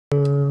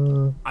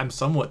I'm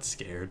somewhat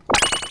scared.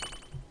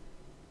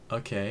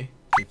 Okay,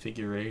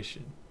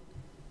 configuration.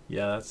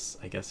 Yeah, that's,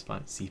 I guess,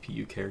 fine.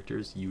 CPU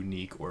characters,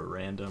 unique or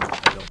random.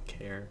 I don't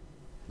care.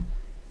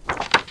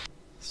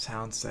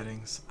 Sound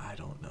settings, I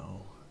don't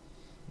know.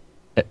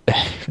 100%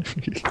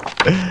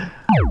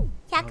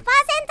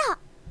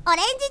 オ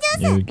レンジ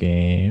ジュース New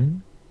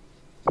game.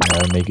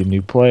 Gotta make a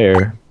new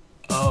player.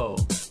 Oh,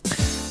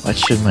 What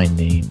should my name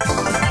be?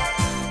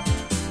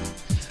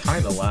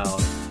 kinda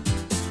loud.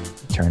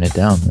 Turn it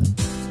down then.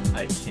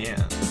 I can't.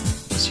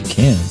 Yes, you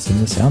can. It's in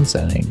the sound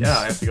settings. Yeah,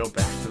 I have to go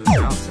back to the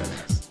sound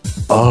settings.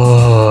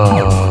 Oh.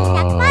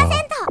 100%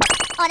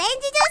 オレン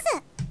ジジュー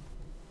ス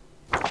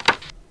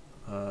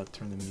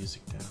Turn the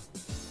music down.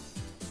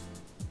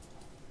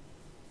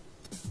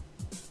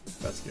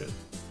 That's good.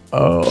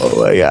 Oh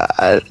my god.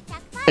 100%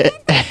 オレン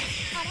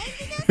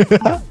ジジュー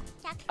ス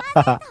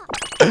 100%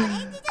 オレ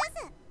ンジジュー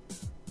ス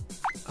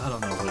I don't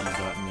know what you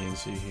got me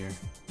into here.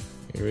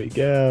 Here we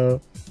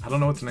go. I don't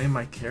know what to name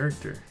my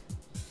character.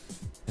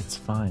 It's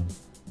fine.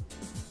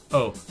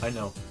 Oh, I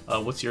know.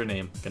 What's your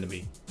name gonna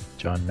be?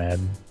 John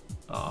Madden.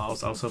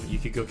 Also, you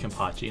could go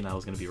Kenpachi, and I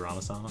was gonna be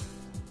Ramasama.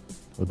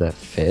 Would that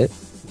fit?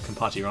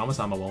 Kenpachi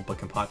Ramasama won't, but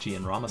Kenpachi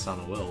and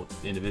Ramasama will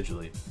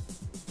individually.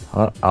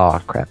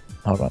 Oh crap.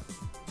 Hold on.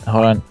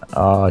 Hold on.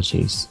 Oh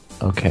jeez.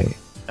 Okay.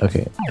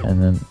 Okay.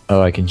 And then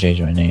I can change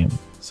my name.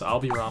 So I'll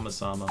be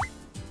Ramasama.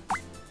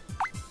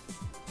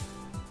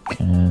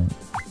 Can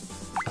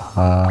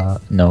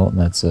no,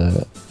 that's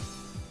a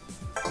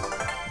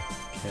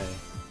Okay.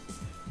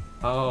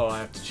 Oh, I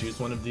have to choose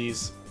one of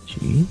these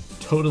G.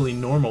 totally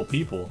normal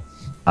people.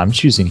 I'm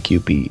choosing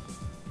QP.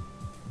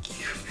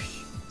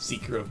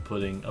 Seeker of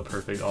Pudding, a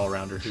perfect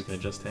all-rounder who can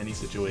adjust to any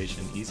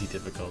situation, easy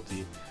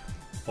difficulty,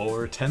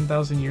 or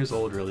 10,000 years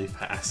old really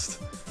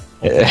fast.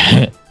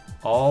 An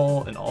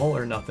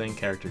all-or-nothing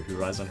character who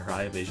rides on her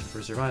high evasion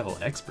for survival,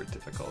 expert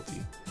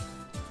difficulty.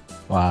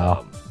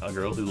 Wow. A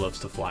girl who loves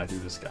to fly through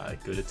the sky,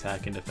 good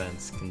attack and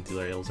defense, can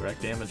deal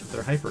direct damage with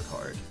her hyper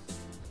card.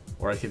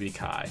 Or I could be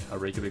Kai, a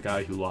regular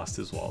guy who lost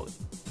his wallet.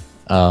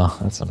 Oh,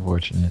 that's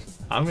unfortunate.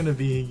 I'm gonna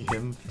be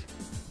him.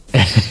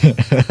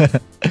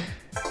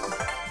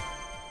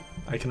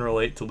 I can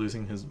relate to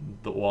losing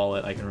the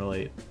wallet. I can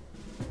relate.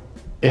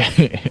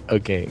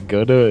 Okay,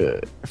 go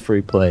to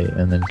free play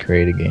and then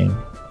create a game.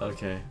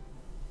 Okay.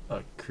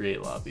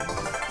 Create lobby.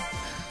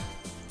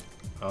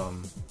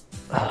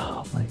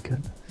 Oh my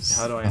goodness.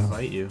 How do I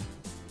invite you?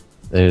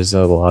 There's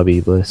a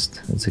lobby list.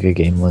 It's like a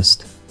game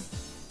list.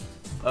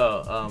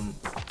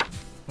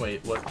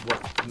 Wait,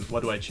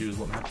 what do I choose?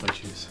 What map do I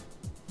choose?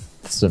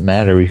 Doesn't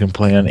matter, we can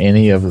play on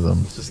any of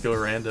them. Let's just go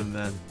random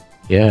then.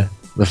 Yeah.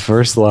 The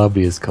first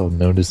lobby is called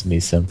Notice Me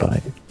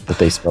Senpai, but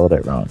they spelled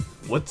it wrong.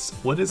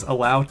 What is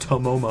allow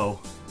Tomomo?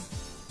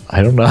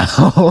 I don't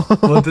know.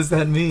 What does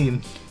that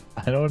mean?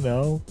 I don't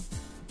know.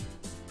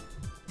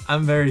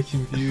 I'm very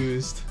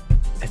confused.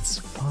 It's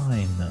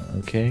fine,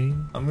 okay?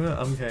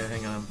 Okay,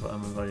 hang on,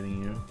 I'm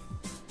inviting you.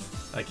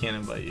 I can't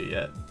invite you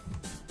yet.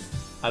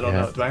 I don't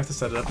know. Do I have to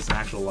set it up as an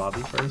actual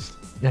lobby first?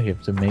 Yeah, you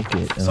have to make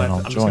it, and So then I'll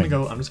I'm join.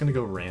 just gonna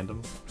go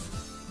random.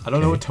 I don't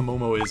know what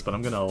Tomomo is, but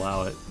I'm gonna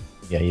allow it.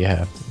 Yeah, you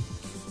have to.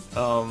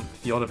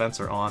 Field events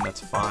are on, that's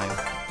fine.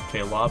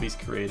 Okay, lobby's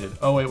created.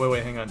 Oh, wait,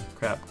 hang on.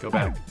 Crap, go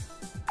back.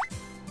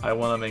 I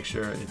want to make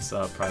sure it's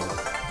private.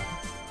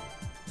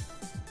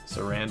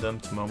 So random,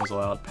 Tomomo's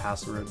allowed,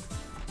 password.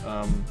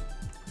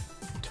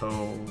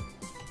 Tomomo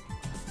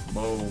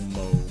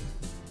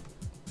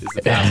is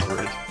the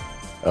password.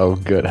 Oh,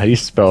 good. How do you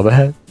spell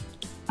that?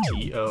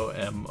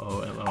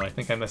 Tomomo. I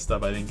think I messed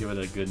up. I didn't give it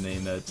a good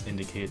name that's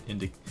indicative.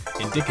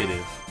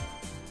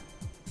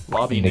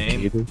 Lobby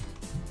name.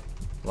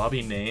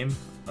 Lobby name.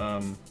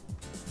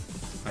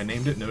 I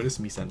named it Notice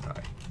Me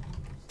Senpai.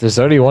 There's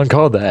already one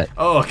called that.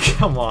 Oh,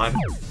 come on.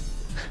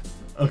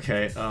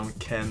 Okay,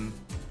 Ken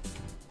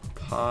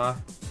Pa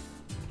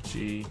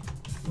G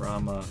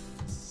Rama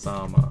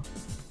Sama.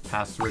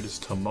 Password is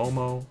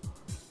Tomomo.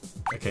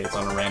 Okay, it's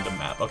on a random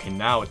map. Okay,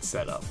 now it's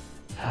set up.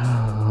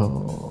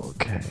 Oh,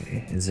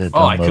 okay. Is it?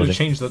 Oh, I could have downloading?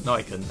 changed the. No,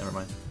 I couldn't. Never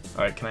mind.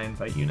 All right, can I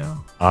invite you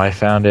now? I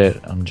found it.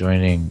 I'm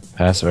joining.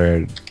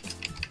 Password.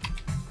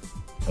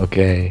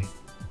 Okay.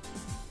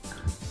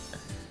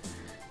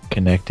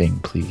 Connecting.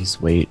 Please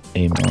wait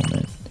a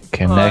moment. look,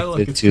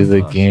 Connected it's to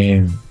the Kenpachi.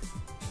 game.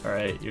 All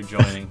right, you're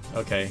joining.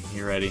 Okay,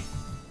 you ready?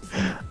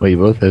 Wait, you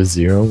both have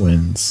 0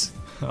 wins.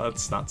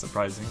 That's not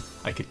surprising.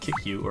 I could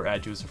kick you or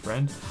add you as a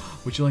friend.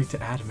 Would you like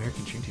to add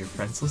American Dream to your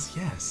friends list?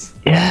 Yes.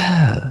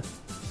 Yeah.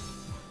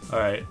 All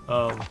right.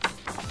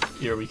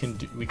 Here we can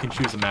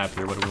choose a map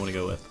here. What do we want to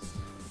go with?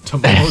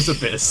 Tomomo's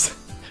Abyss.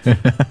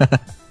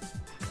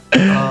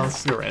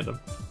 Let's go random.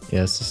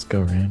 Yeah, let's just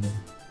go random.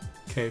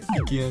 Okay,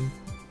 begin.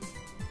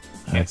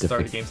 I Can't have to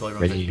start a pick game until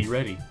everyone's ready. Be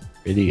ready.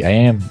 Ready. I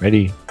am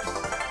ready.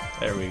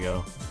 There we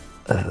go.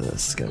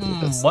 Let's go.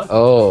 What?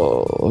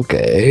 Oh,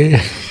 okay.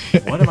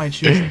 What am I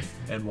choosing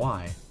and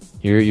why?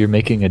 You're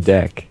making a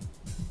deck.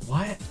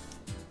 What?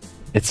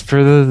 It's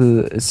for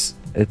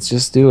it's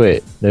just do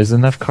it. There's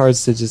enough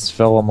cards to just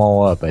fill them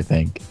all up, I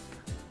think.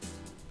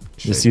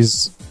 Just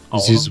use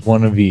Let's use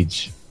one of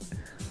each.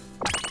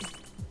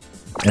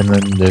 And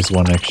then there's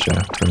one extra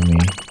for me.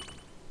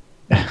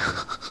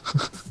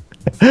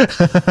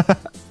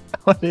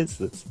 What is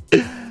this?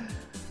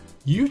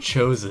 You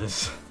chose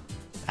this.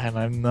 And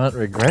I'm not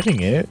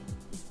regretting it.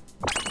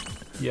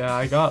 Yeah,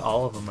 I got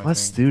all of them, I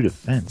Let's think. do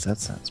defense. That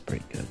sounds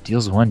pretty good.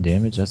 Deals 1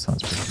 damage. That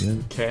sounds pretty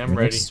good. Okay, I'm Your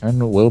ready. next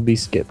turn will be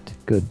skipped.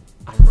 Good.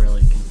 I'm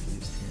really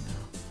confused here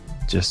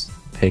now. Just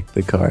pick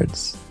the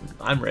cards.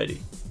 I'm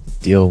ready.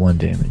 Deal 1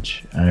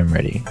 damage. I'm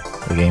ready.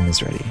 The game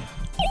is ready.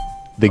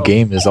 The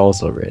game is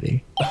also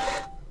ready.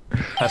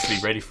 Has to be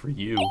ready for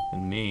you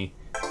and me.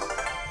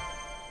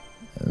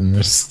 And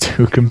there's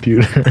 2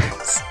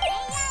 computers.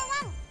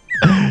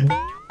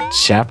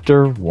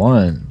 Chapter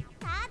 1.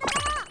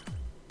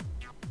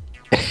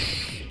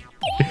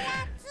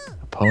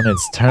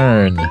 Opponent's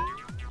turn.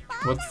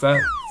 What's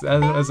that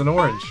as an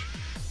orange?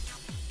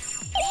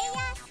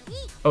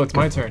 Oh, it's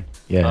my turn.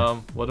 Yeah.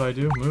 What do I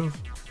do? Move?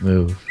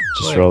 Move.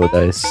 Just Play. roll the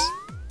dice.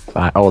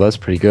 Fine. Oh, that's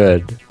pretty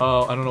good.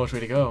 Oh, I don't know which way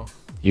to go.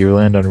 You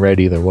land on red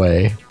either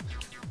way.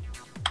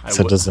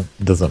 So it would-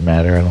 doesn't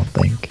matter, I don't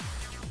think.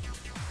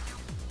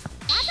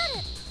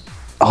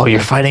 Oh, you're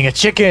fighting a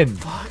chicken!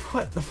 Fuck,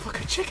 what the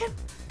fuck, a chicken?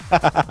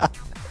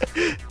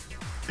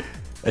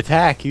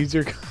 Attack, use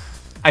your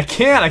I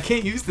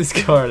can't use this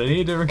card. I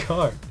need a different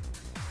card.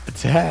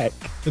 attack.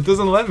 It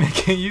doesn't let me. I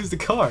can't use the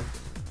card.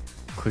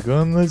 Click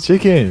on the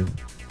chicken.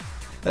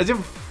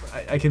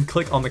 I can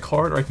click on the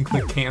card or I can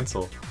click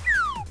cancel.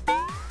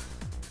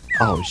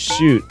 Oh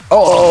shoot.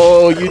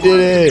 Oh, you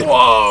did it!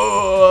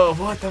 Whoa,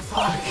 what the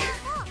fuck?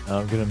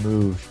 I'm gonna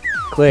move.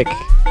 Click.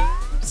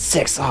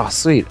 6. Oh,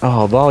 sweet.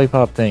 Oh,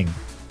 lollipop thing.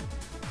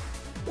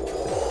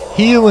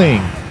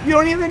 Healing. You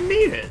don't even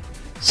need it.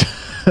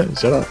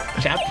 Shut up.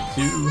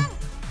 Chapter 2.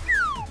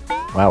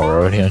 Wow, we're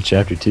already on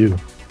chapter 2.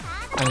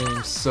 I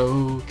am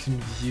so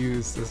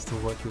confused as to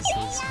what this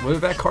is. What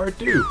did that card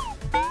do?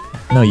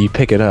 No, you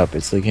pick it up.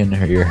 It's like in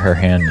her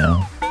hand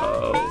now.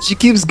 Oh. She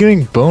keeps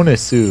getting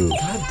bonusu.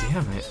 God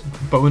damn it.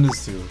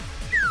 Bonusu.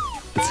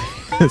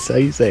 That's how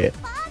you say it.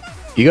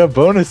 You got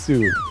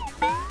bonusu.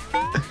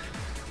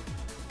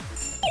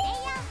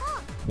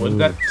 What did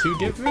that 2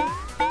 give me?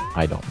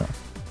 I don't know.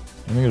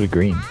 I'm gonna go to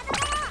green.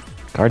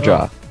 Card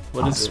draw.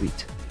 What is it?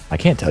 Sweet. I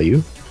can't tell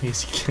you.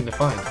 Yes, you can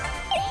define.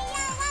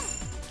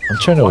 I'm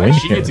trying to Why win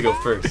does she here. get to go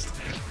first?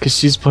 Because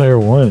she's player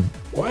 1.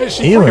 Why is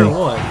she Healing. player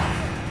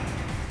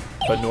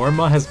 1? But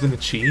Norma has been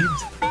achieved?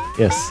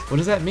 Yes. What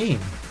does that mean?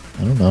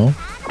 I don't know.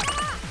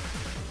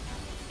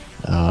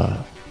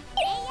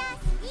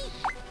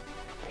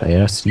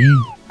 Player C.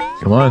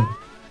 Come on.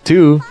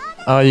 2.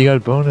 Oh, you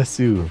got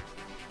bonusu.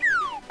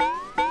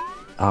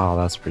 Oh,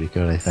 that's pretty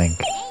good, I think.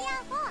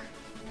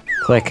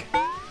 Click.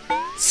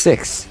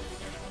 6.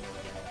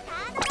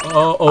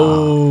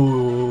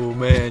 Oh,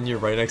 man, you're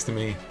right next to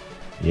me.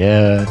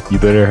 Yeah, you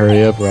better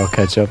hurry up or I'll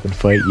catch up and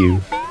fight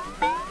you.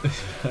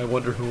 I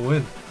wonder who will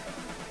win.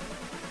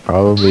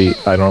 Probably,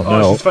 I don't Oh,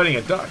 know. she's fighting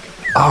a duck.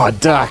 Oh, a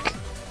duck!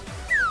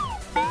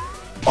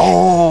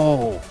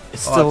 Oh!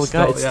 It's Oh, still,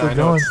 it's it's yeah, still I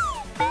know, going.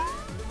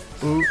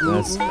 it's- Ooh, ooh,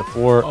 That's ooh. a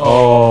 4.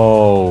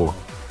 Oh!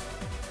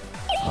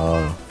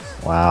 Oh,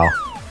 wow.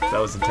 That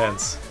was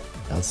intense.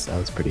 That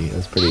was pretty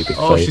big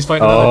Oh, fight. she's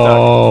fighting another duck.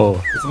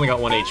 Oh! It's only got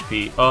 1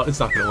 HP. Oh, it's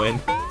not gonna win.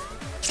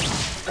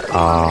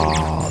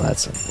 Oh,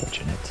 that's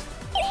unfortunate.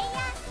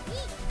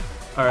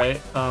 Alright,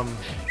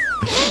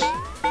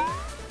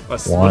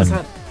 what 1. is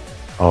that?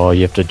 Oh,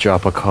 you have to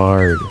drop a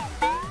card.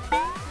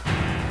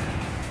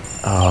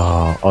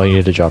 Oh, you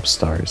need to drop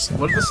stars.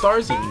 What do the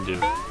stars even do?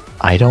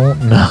 I don't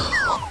know.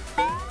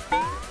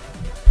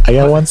 I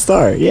got 1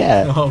 star.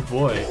 Yeah. Oh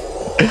boy.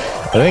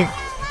 I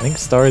think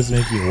stars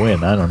make you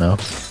win. I don't know.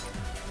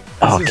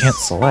 Oh, is- can't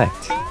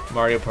select.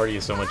 Mario Party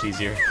is so much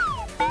easier.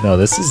 No,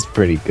 this is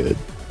pretty good.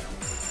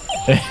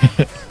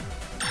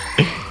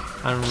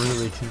 I'm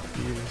really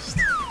confused.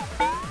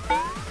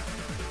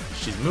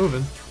 She's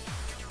moving.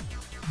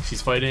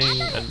 She's fighting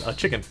a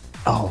chicken.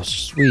 Oh,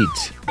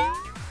 sweet.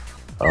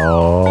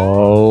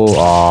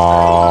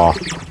 Oh,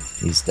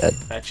 he's dead.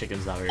 That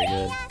chicken's not very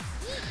good.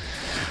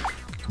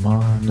 Come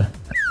on.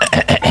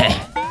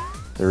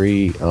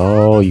 3.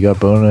 Oh, you got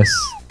bonus.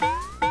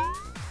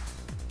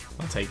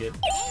 I'll take it.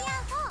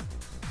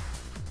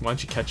 Why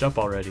don't you catch up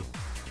already?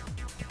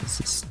 What does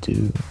this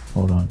do?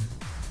 Hold on.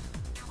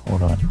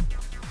 Hold on.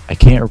 I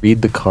can't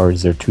read the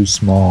cards. They're too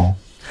small.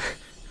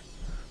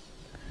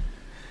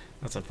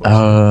 That's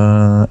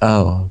unfortunate.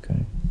 Oh,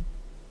 okay.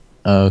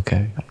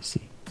 Okay, I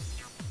see.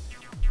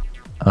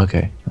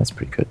 Okay, that's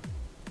pretty good.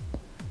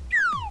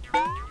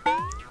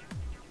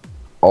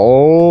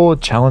 Oh,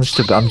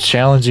 I'm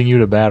challenging you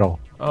to battle.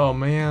 Oh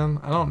man,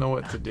 I don't know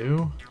what to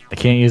do. I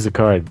can't use the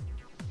card.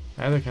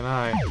 Neither can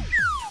I.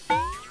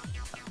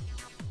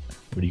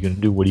 What are you gonna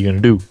do? What are you gonna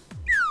do?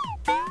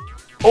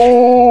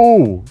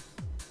 Oh!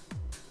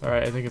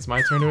 Alright, I think it's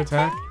my turn to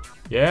attack.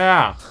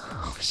 Yeah!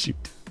 Oh, shoot.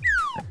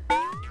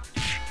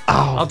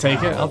 I'll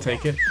take it, I'll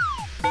take it.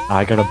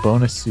 I got a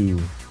bonus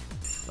suit.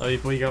 Oh, you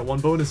got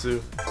 1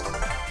 bonusu.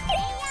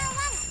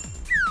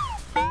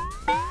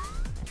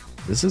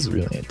 This is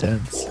really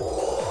intense.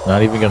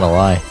 Not even gonna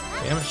lie.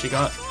 Damn it, she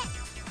got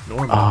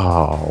normal.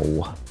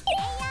 Oh.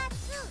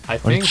 I What a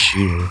think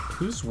cheater.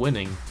 who's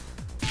winning?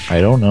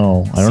 I don't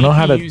know. I don't know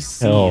how to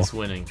tell. is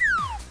winning.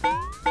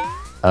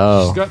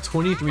 Oh. She's got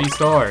 23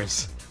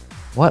 stars.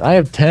 What? I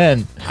have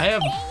 10. I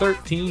have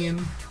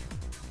 13.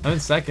 I'm in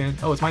second.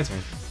 Oh, it's my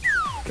turn.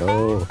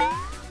 Go.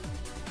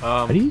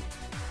 How do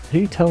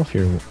you tell if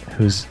you're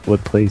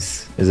what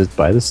place? Is it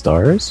by the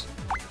stars?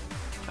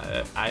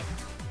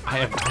 I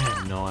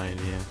have no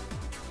idea.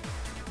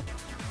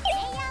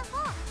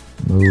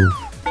 Move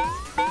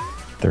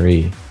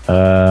 3.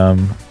 I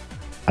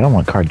don't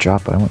want card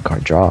drop, but I want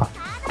card draw.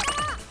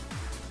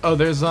 Oh,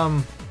 there's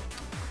Oh,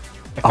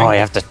 I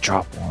have to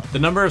drop one. the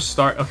number of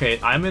star. Okay,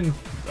 I'm in.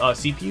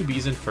 CPU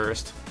B's in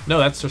first. No,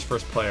 that's just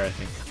first player, I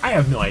think. I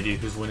have no idea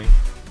who's winning.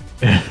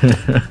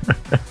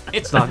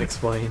 It's not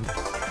explained.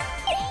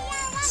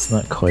 It's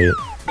not quite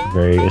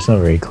very. It's not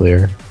very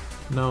clear.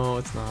 No,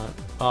 it's not.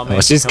 Oh man,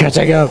 Oh, she's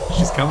catching up.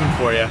 She's coming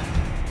for you.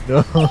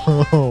 No.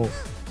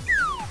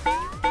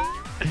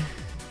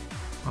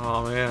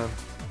 Oh man.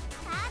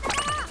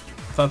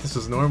 I thought this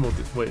was normal.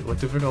 Wait, what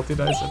difficulty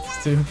did I set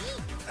this to?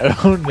 I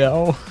don't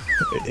know.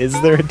 Is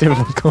there a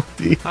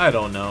difficulty? I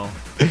don't know.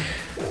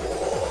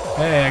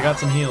 Hey, I got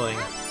some healing.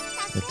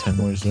 Got 10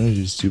 more stars,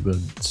 you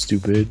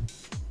stupid.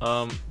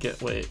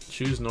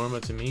 Choose Norma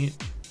to meet.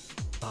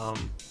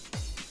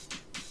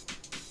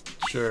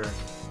 Sure.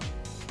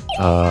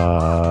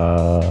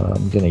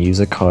 I'm gonna use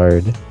a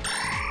card.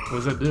 What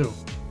does that do?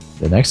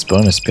 The next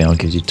bonus panel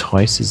gives you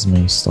twice as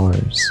many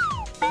stars.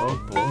 Oh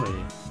boy.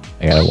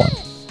 I got a 1.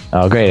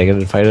 Oh great, I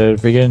gotta fight a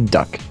freaking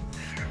duck.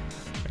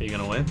 Are you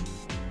gonna win?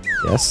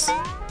 Yes.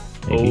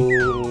 Maybe.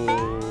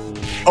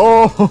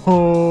 Oh.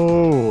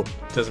 Oh!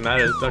 Doesn't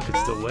matter, the duck could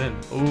still win.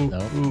 Ooh,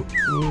 No.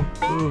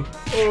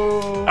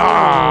 ooh.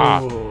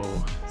 Ah!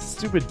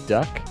 Stupid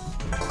duck.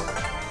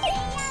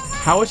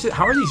 How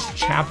are these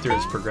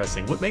chapters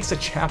progressing? What makes a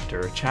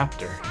chapter a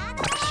chapter?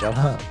 Shut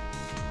up.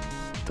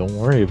 Don't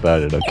worry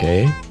about it,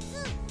 okay?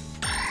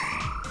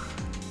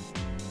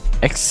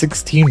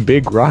 X16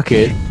 Big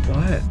Rocket.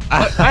 What?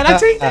 And I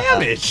take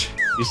damage!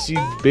 You see,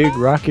 Big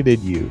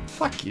Rocketed you.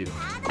 Fuck you.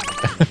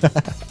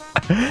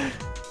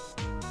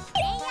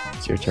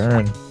 It's your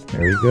turn.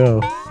 There we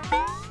go.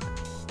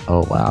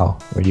 Oh wow,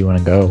 where do you want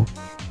to go?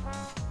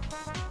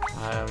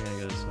 I'm gonna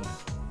go this way.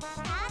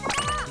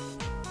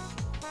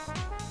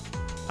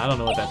 I don't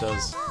know what that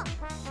does.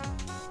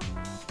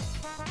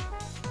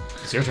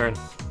 It's your turn.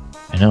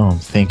 I know, I'm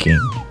thinking.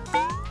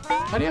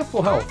 How do you have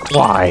full health?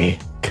 Why?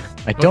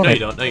 I don't. No, you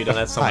don't. No, you don't.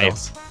 That's someone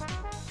else.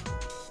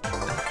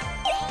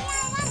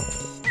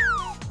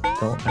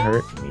 Don't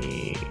hurt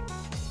me.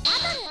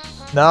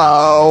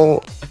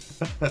 No.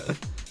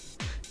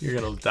 You're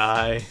gonna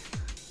die.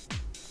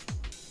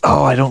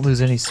 Oh, I don't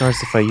lose any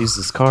stars if I use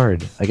this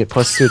card. I get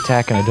 +2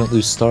 attack and I don't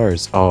lose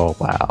stars. Oh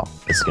wow,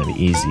 this is gonna be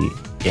easy.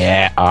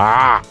 Yeah.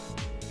 Ah.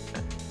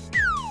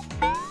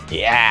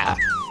 Yeah.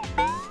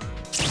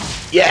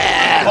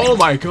 Yeah. Oh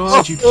my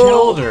god, you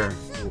killed her.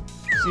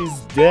 She's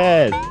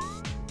dead.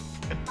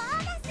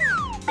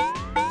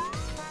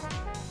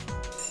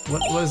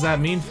 What does that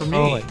mean for me?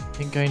 Oh, I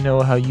think I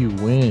know how you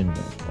win.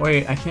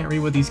 Wait, I can't read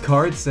what these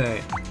cards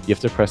say. You have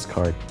to press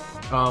card.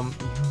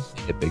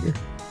 Get bigger.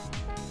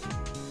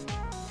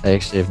 I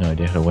actually have no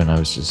idea how to win. I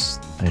was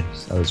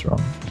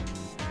wrong.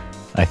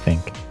 I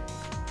think.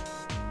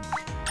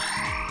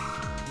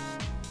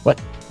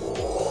 What?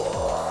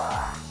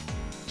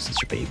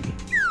 Such a baby.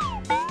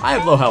 I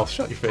have low health.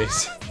 Shut your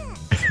face.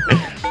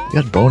 You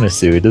got bonus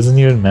suit. It doesn't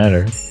even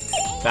matter.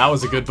 That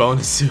was a good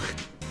bonus suit.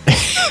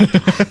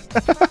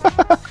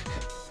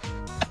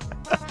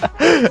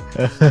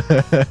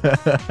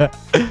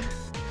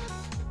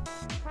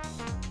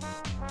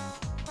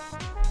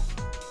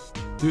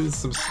 Dude, this is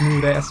some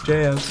smooth ass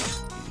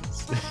jazz.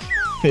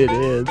 It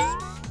is.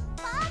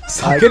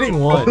 Stop getting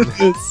one.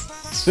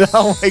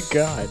 Oh my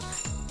god.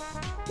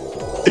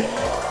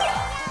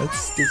 That's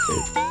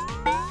stupid.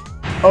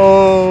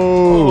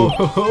 Oh!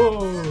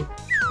 Oh.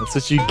 That's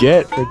what you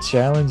get for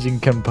challenging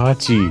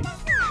Kenpachi.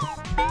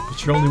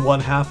 But you're only one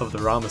half of the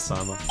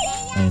Ramasama.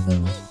 I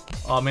know.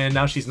 Oh man,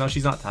 now she's not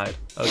tied.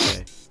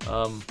 Okay.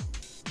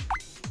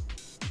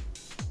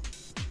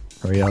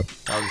 Hurry up.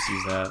 I'll just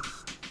use that.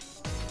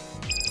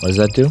 What does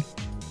that do?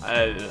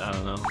 I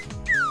don't know.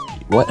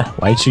 What?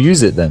 Why'd you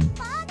use it then?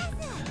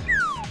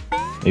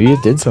 Maybe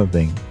it did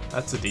something.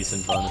 That's a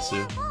decent bonus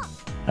suit.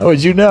 How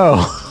would you know?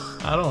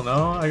 I don't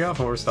know. I got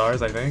 4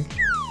 stars, I think.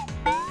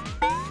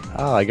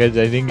 Oh, I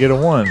didn't get a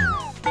 1.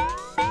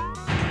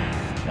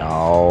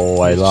 No,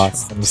 I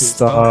lost some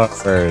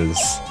stars.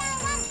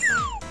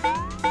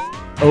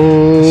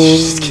 Oh,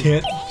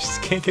 She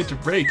just can't get your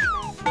break.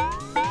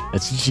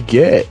 that's what you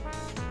get.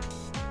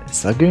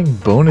 Stop getting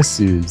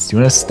bonuses. Do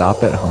you want to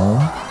stop at home?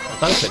 I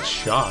thought it said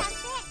shop.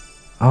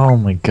 Oh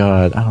my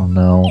god, I don't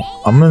know.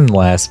 I'm in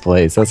last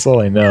place. That's all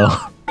I know.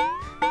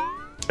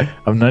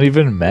 I'm not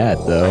even mad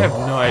I though. have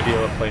no idea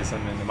what place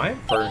I'm in. Am I in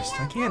first?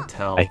 I can't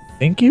tell. I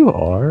think you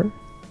are.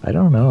 I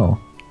don't know.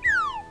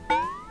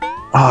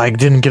 Oh, I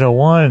didn't get a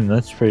 1.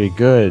 That's pretty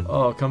good.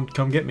 Oh, come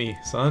get me,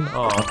 son.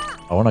 Oh,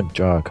 I want to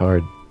draw a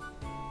card.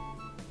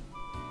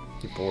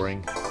 you're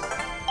boring.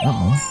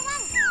 Uh-oh.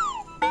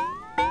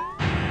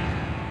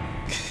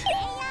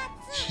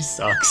 She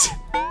sucks.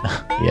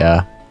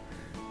 Yeah.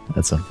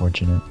 That's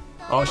unfortunate.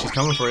 Oh, she's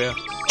coming for you.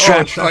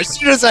 Trap Oh, card!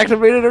 She just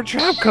activated her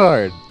trap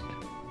card!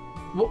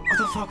 What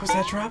the fuck was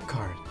that trap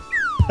card?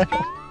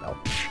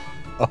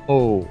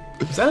 Oh.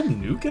 Was that a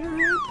nuke in her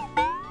hand?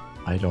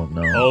 I don't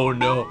know. Oh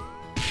no.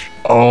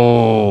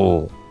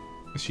 Oh.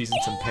 She's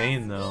in some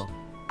pain though.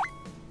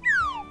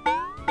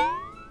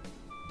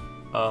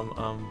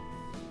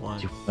 One.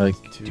 Do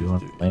two, you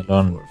want three, to land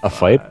on four, a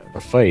fight? five.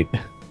 A fight.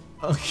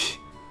 Okay.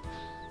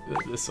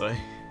 This way.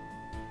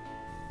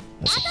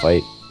 That's a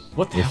fight.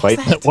 What the You're hell is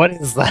fighting. that? What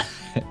is that?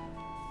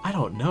 I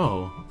don't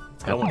know.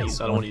 I don't want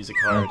to use a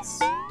card.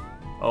 That's-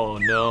 Oh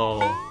no.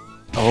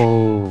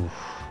 Oh.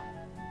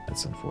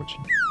 That's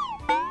unfortunate.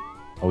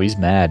 Oh, he's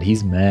mad.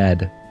 He's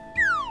mad.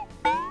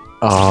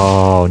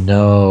 Oh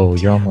no,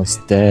 you're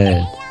almost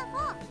dead.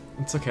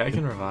 It's okay, I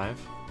can revive.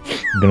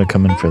 I'm gonna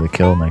come in for the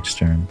kill next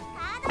turn.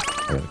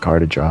 I got a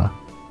card to draw.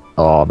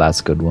 Oh, that's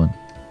a good one.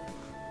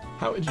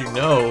 How would you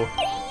know?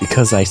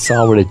 Because I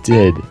saw what it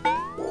did.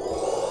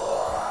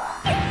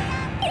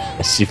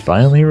 She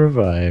finally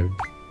revived.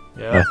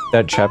 Yeah.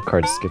 That trap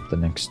card skipped the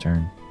next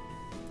turn.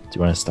 Do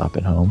you want to stop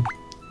at home?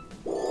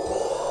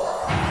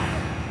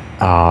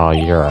 Oh,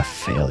 you're a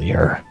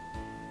failure.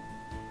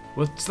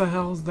 What the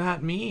hell does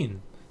that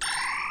mean?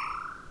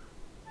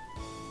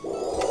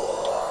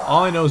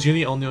 All I know is you're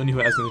the only one who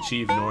hasn't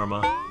achieved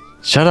Norma.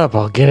 Shut up,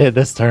 I'll get it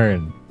this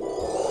turn.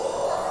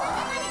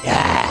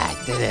 Yeah,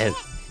 I did it.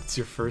 It's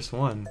your first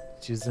one.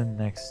 Choose the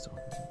next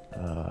one.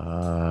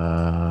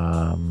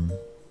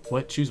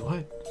 What? Choose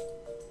what?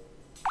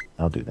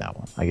 I'll do that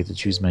one. I get to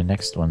choose my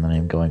next one that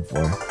I'm going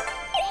for.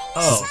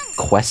 Oh.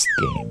 Quest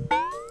game.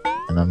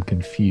 And I'm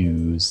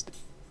confused.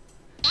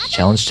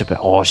 Challenge to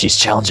battle. Oh, she's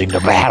challenging to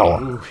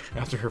battle. Ooh,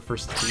 after her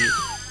first defeat.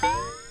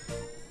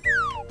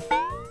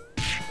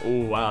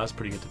 Oh, wow, that's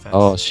pretty good defense.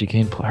 Oh, she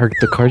gained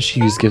the card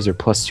she used gives her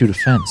 +2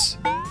 defense.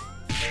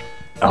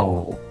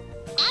 Oh.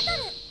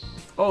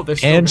 Oh,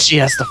 there's And she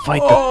has to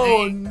fight the Oh,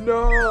 thing.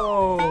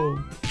 no!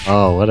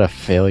 Oh, what a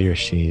failure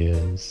she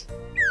is.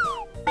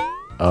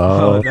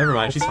 Oh, Oh. never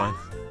mind, she's fine.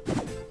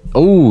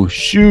 Oh,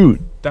 shoot.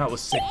 That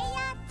was sick.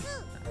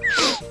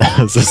 That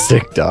was a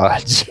sick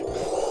dodge.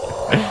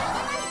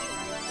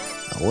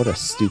 Oh, what a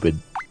stupid.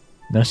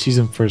 Now she's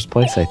in first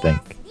place, I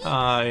think.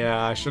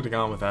 Yeah, I should have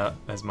gone with that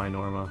as my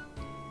Norma.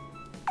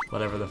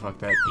 Whatever the fuck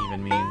that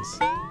even means.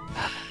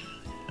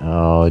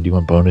 Oh, do you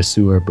want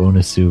Bonusu or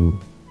Bonusu?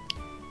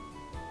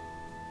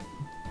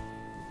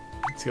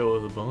 Let's go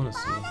with a bonus.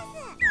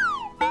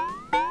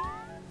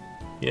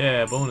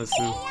 Yeah, bonus.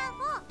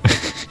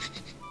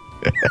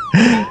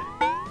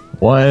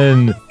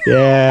 1.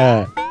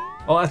 Yeah.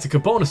 Oh, that's a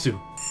Kabonasu.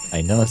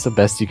 I know, that's the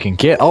best you can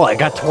get. Oh, I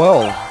got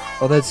 12.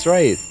 Oh, that's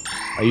right.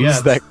 I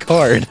used that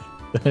card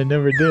that I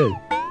never did.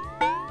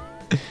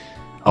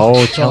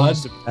 Oh,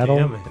 challenge to battle.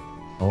 Damn it.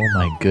 Oh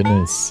my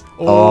goodness.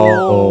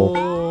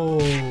 Oh.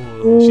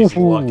 She's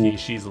lucky.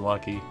 She's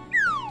lucky.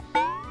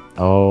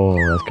 Oh,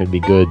 that could be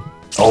good.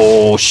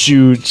 Oh,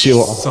 shoot.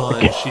 She'll. Son,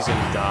 she's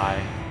gonna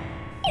die.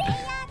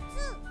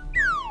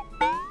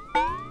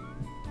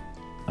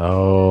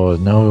 Oh,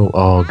 no.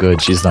 Oh,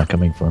 good. She's not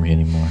coming for me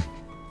anymore.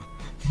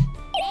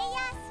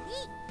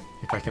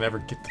 If I can ever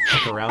get the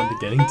fuck around to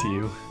getting to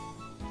you.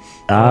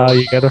 Ah,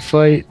 you gotta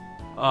fight.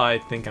 Oh, I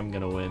think I'm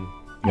gonna win.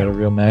 You got a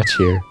real match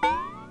here.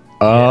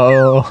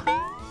 Oh.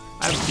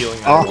 I have a feeling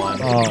I won.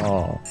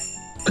 Oh.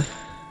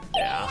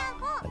 Yeah.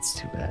 That's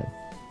too bad.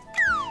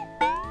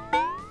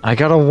 I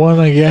got a 1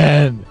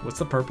 again. What's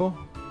the purple?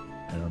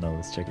 I don't know.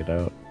 Let's check it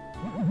out.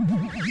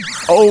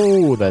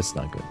 Oh, that's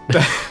not good.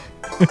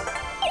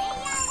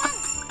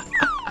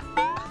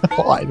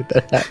 Why did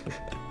that happen?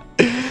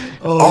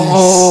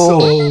 Oh,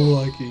 so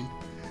lucky.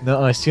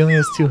 No, she only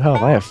has 2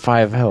 health. I have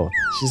 5 health.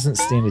 She doesn't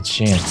stand a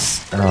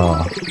chance.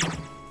 Oh.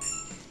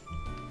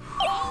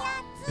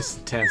 This is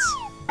intense.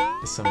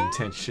 This is some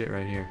intense shit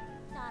right here.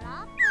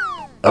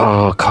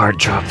 Oh, card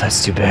drop.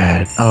 That's too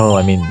bad. Oh,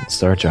 I mean,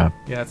 star drop.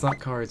 Yeah, it's not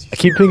cards. I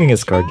keep thinking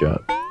it's card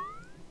drop.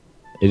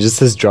 It just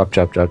says drop,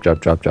 drop, drop,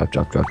 drop, drop, drop,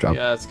 drop, drop, drop.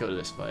 Yeah, let's go to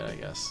this fight, I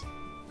guess.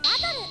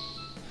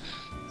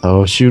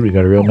 Oh, shoot. We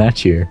got a real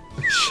match here.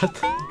 Shut the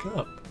fuck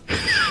up.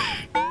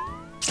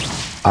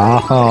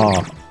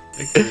 Ah.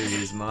 Victory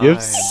is mine. You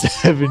have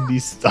 70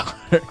 stars.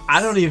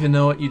 I don't even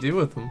know what you do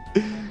with them.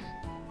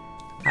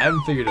 I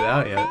haven't figured it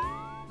out yet.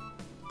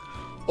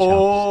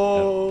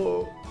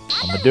 Oh.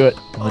 I'm gonna do it.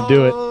 I'm gonna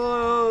do it.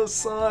 Oh,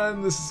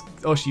 son, this is.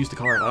 Oh, she used a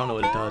card. I don't know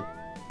what dud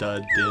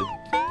did.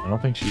 I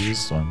don't think she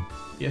used one.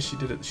 Yes, she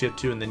did it. She had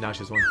 2, and then now she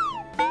has 1.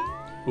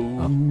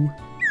 Ooh.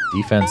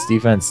 Defense,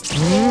 defense.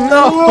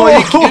 No, are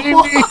you kidding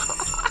me?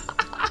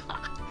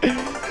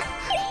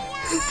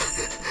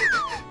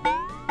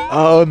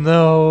 Oh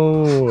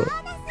no.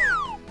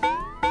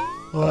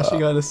 Oh, she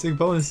got a sick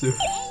bonus too.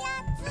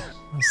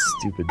 That's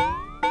stupid.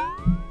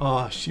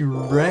 Oh, she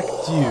wrecked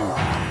you.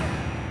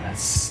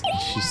 That's.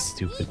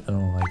 stupid. I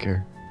don't like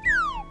her.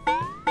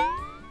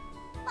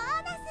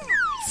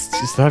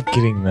 Stop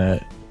getting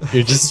that.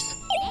 You're just.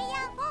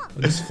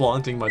 I'm just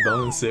flaunting my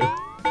bonus suit.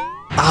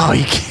 Oh,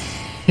 you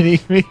kidding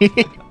me?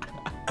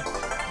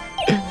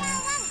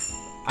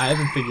 I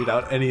haven't figured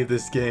out any of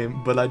this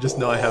game, but I just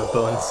know I have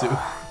bonus suit.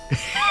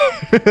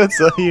 That's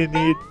all you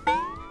need.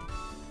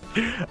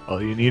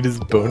 All you need is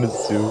bonus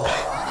suit.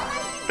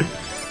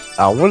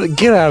 Oh, what?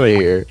 Get out of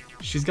here.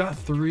 She's got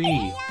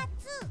 3.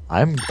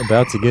 I'm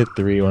about to get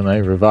 3 when I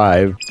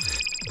revive.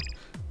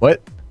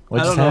 What?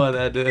 What I just don't know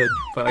happened? what that did,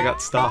 but I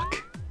got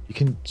stock. You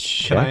can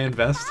check. Can I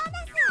invest?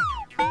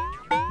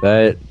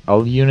 That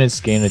all units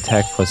gain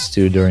attack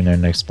 +2 during their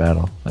next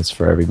battle. That's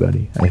for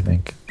everybody, I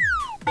think.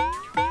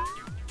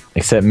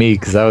 Except me,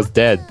 because I was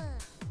dead.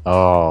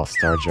 Oh,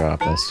 star drop.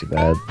 That's too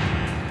bad.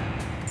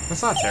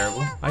 That's not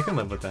terrible. I can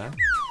live with that.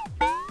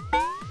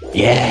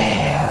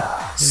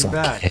 Yeah! You're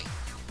back.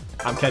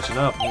 I'm catching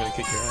up. I'm gonna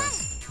kick your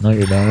ass. No,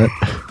 you're not.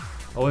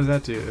 What does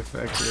that do?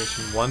 Effect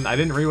duration 1? I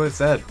didn't read what it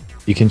said.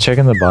 You can check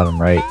in the bottom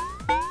right.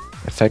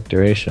 Effect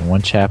duration.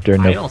 1 chapter. I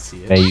No, don't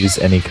see it. may use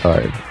any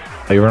card.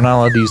 Oh, you're not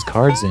allowed to use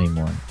cards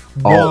anymore.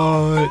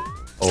 What?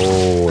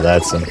 Oh,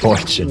 that's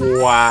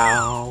unfortunate.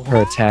 Wow.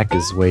 Her attack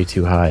is way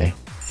too high.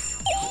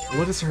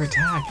 What is her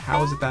attack?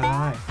 How is it that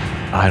high?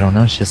 I don't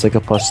know. She has like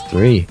a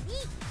 +3.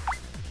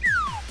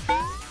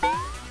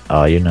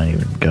 Oh, you're not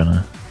even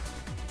gonna.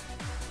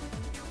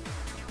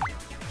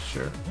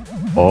 Sure.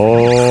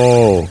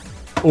 Oh.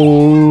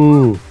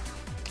 Ooh.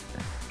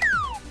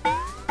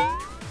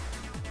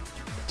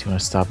 Do you want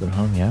to stop at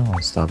home? Yeah, I want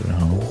to stop at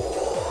home.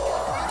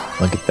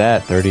 Look at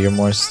that. 30 or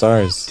more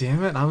stars.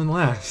 Damn it, I'm in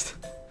last.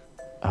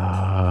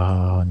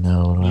 Oh,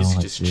 no. What do I Music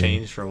wanna just do?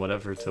 changed from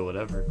whatever to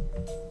whatever.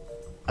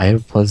 I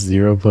have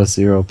 +0,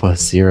 +0,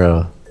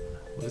 +0.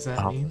 What does that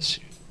Oh, mean?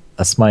 shoot.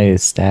 That's my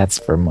stats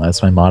for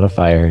that's my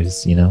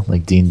modifiers, you know,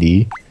 like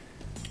D&D.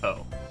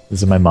 Oh.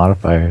 These are my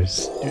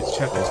modifiers. Dude, it's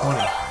chapter 20.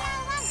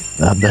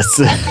 That's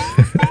it.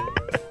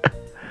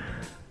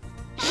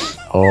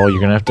 Oh, you're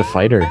gonna have to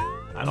fight her.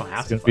 I don't have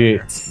It's to gonna be.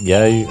 fight her.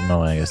 Yeah, you.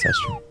 No, I guess that's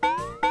true.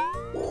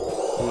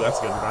 Ooh, that's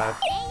a good vibe.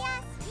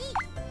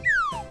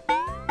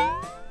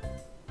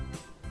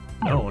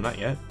 No, not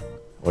yet.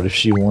 What if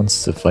she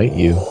wants to fight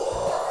you?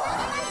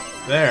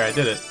 There, I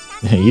did it.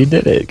 You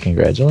did it.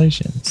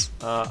 Congratulations.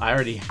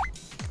 I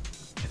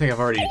think I've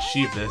already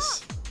achieved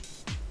this.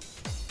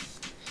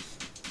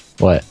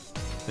 What?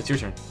 It's your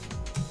turn.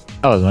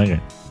 Oh, it's my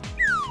turn.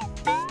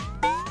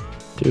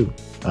 2.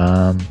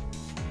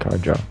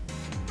 Card draw.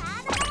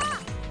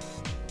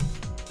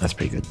 That's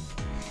pretty good.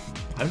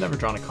 I've never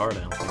drawn a card, I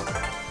don't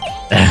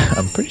think.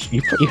 I'm pretty sure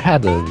you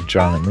had to have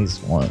drawn at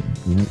least one.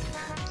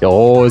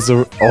 Oh, is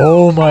there?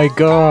 Oh my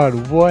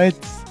God! What?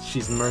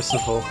 She's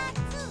merciful.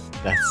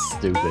 That's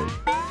stupid.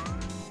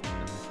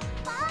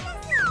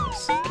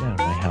 Get out of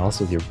my house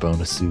with your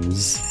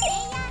bonuses.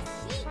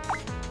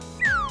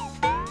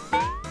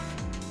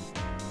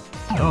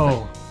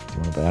 Oh. Do you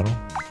want to battle?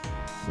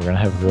 We're gonna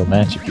have a real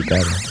match if you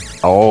battle.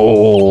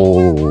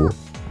 Oh!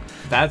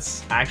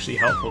 That's actually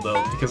helpful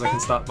though, because I can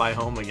stop by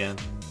home again.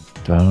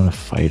 Do I want to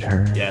fight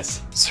her?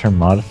 Yes. It's her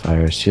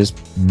modifier. She just.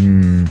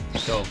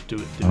 Go, do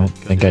it,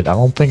 I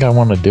don't think I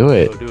want to do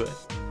it. Go do it.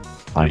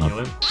 Fine, Do it, you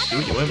win. Do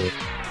it, you win.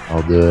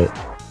 I'll do it.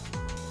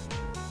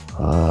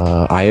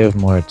 I have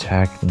more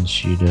attack than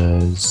she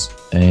does,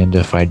 and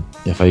if I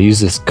use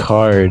this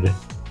card,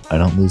 I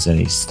don't lose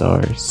any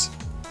stars.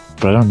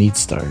 But I don't need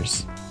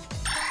stars.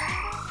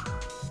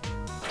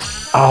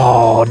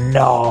 Oh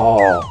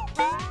no!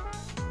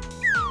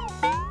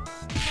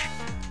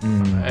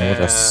 What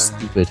a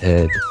stupid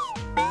head.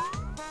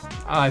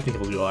 I think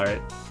it'll do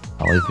alright.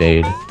 I'll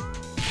evade. Are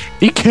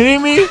you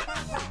kidding me?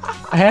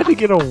 I had to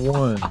get a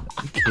 1. Are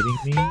you kidding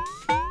me?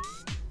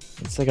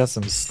 At least I got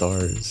some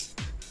stars.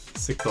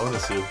 Sick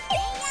bonus you.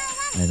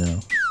 I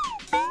know.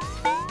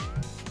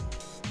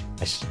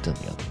 I should have done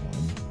the other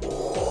one.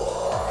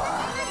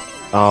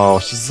 Oh,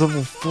 she's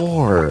level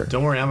 4.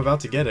 Don't worry, I'm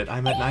about to get it.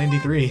 I'm at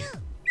 93.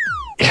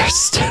 You're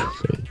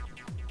stupid.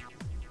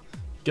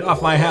 Get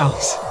off my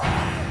house.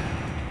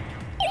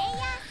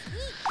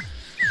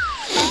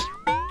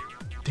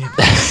 Damn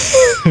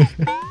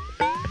it.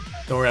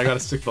 Don't worry, I got a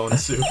sick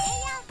bonus too.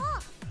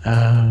 What do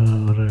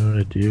I want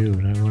to do?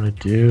 What do I want to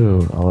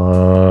do?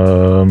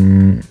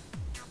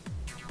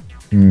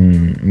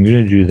 I'm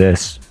gonna do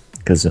this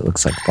because it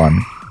looks like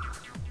fun.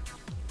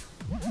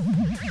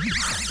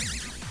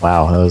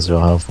 Wow, that was real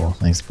helpful.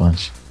 Thanks a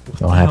bunch. What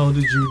the hell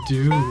did you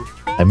do?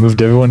 I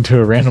moved everyone to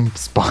a random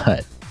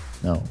spot.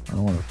 No, I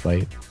don't want to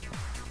fight.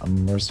 I'm a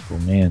merciful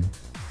man.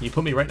 You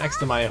put me right next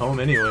to my home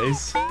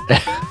anyways.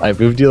 I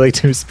moved you like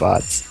 2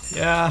 spots.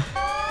 Yeah.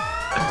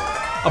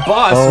 A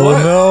boss, Oh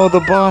what? no, the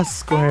boss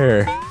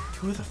square.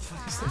 Who the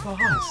fuck is the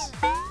boss?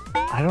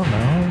 I don't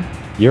know.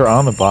 You're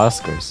on the boss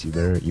square, so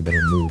you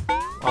better move.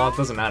 Oh, it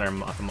doesn't matter.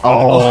 I'm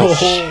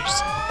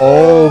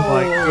Oh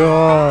my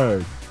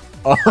god.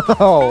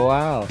 Oh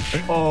wow.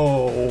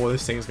 Oh,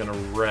 this thing's gonna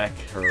wreck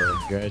her.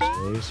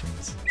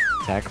 Congratulations.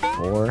 Attack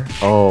 4.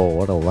 Oh,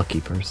 what a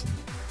lucky person.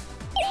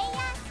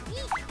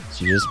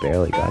 She just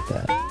barely got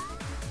that.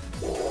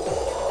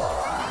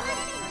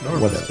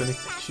 Norma's been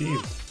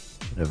achieved.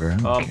 Whatever, I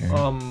don't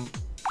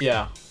care.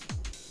 Yeah.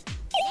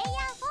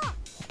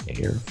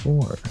 Air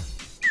 4.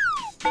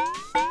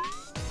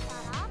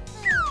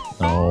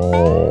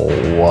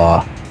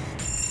 No.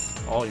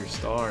 All your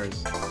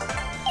stars.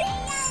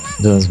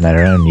 Doesn't matter,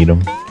 I don't need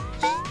them.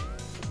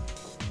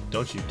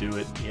 Don't you do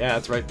it. Yeah,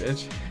 that's right,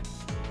 bitch.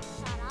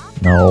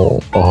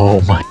 No.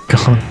 Oh my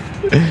god.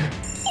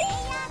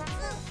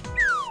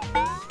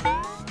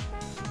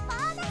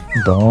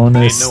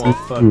 Bonus. Ain't no one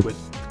fuck with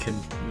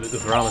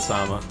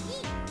Ramasama.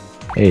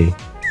 Hey.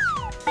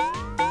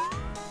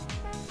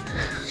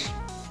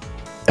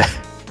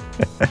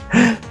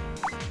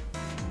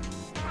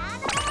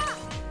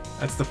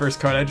 That's the first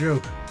card I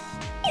drew.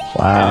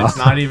 Wow. And it's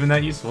not even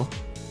that useful.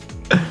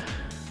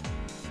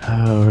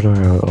 What do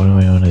I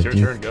want to It's do?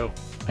 your turn, go.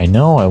 I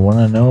know. I want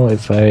to know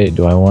if I'm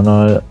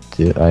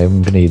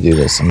gonna do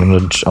this. I'm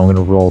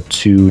gonna roll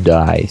 2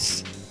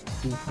 dice.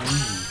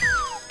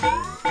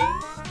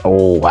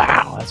 Oh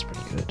wow, that's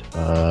pretty good.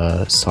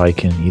 So I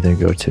can either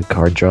go to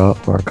card draw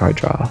or card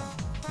draw.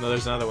 No,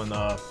 there's another one.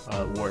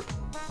 Warp.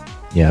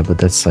 Yeah, but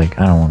that's like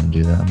I don't want to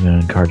do that. I'm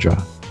gonna card draw.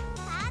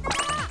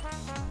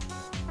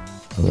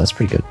 Oh, that's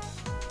pretty good.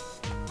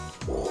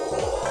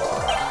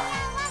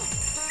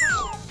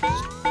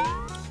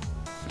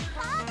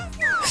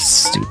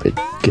 Stupid.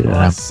 Get it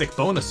out. Sick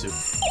bonus suit.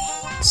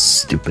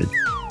 Stupid.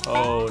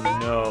 Oh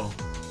no.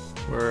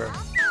 We're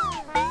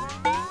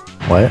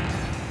What?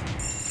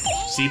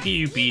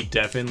 CPUB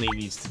definitely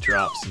needs to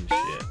drop some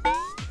shit.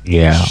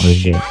 Yeah.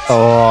 Okay.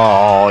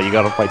 Oh, you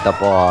gotta fight the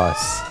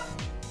boss.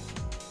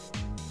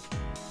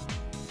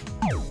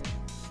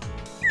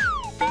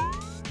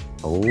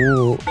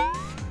 Oh.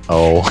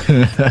 Oh.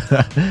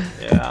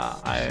 Yeah,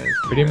 I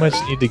Pretty much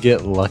need to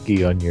get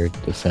lucky on your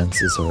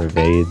defenses or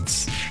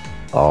evades.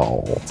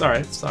 Oh. It's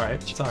alright, it's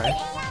alright, it's alright.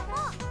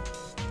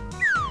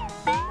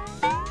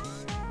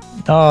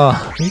 Oh,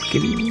 are you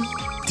kidding me?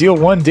 Deal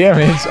 1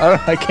 damage.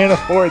 I can't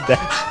afford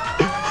that.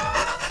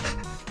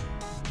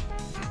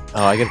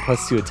 Oh, I get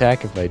 +2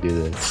 attack if I do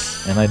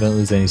this, and I don't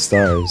lose any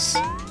stars.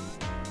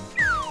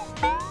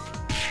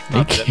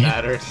 Not that it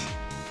matters.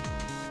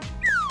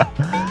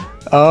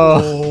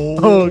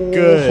 Oh,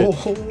 good.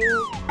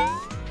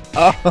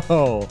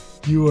 Oh,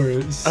 You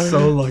are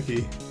so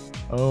lucky.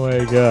 oh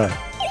my god.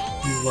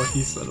 You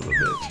lucky son of a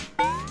bitch.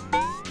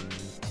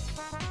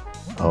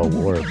 Oh,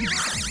 warp.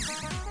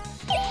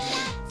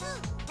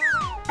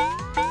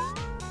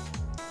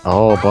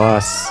 Oh,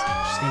 boss.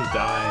 She's gonna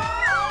die.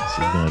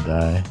 She's gonna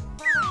die.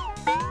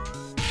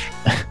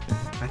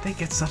 I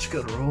think it's such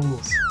good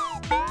rolls.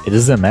 It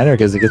doesn't matter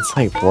because it gets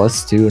like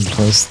 +2 and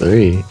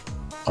 +3.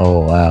 Oh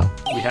wow.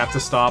 We have to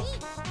stop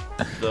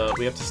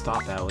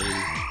that lady.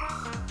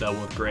 The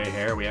one with gray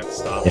hair, we have to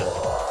stop her.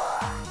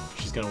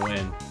 She's gonna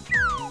win.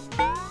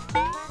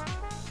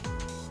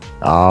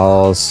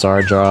 Oh,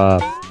 star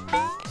drop.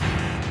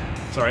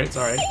 It's alright, it's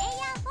alright.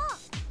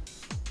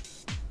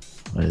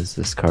 What does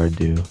this card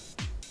do?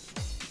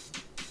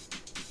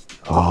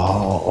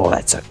 Oh,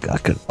 that's a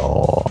good.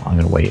 Oh, I'm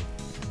gonna wait.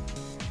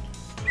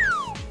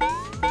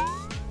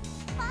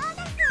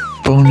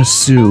 Bonus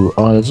Sue.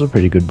 Oh, that's a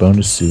pretty good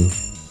bonus Sue.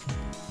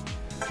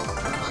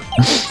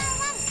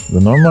 The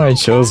normal I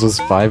chose was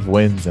 5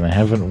 wins, and I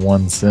haven't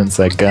won since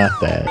I got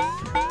that.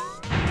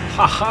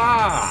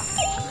 Haha!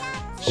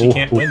 She Oh.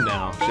 can't win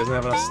now. She doesn't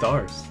have enough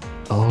stars.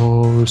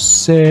 Oh,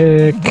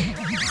 sick.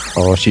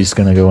 Oh, she's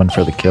gonna go in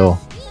for the kill.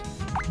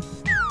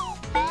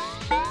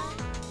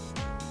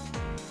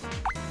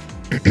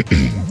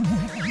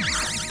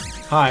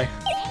 Hi.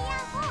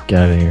 Get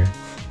out of here.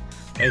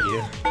 Thank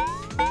you.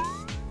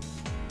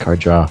 Card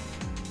draw.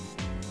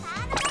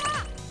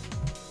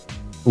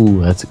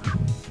 Ooh, that's a good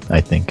one. I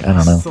think. I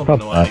don't know. Still don't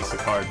know Probably what not. makes a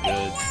card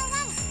good.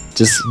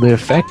 Just the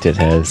effect it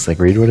has. Like,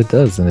 read what it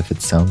does, and if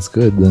it sounds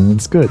good, then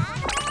it's good.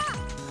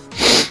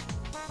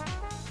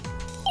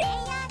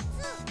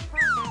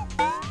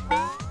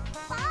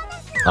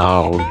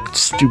 Oh,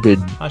 stupid.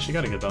 Ah, she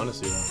got a good bonus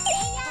too,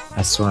 though.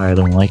 That's why I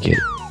don't like it.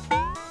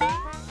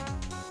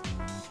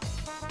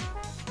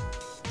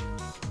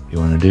 What you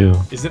want to do?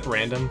 Is it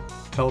random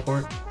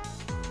teleport?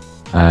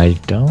 I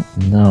don't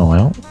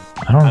know.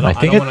 I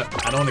think I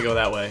don't want to go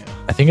that way.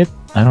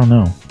 I don't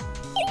know.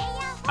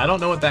 I don't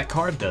know what that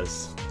card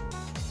does.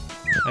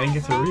 I didn't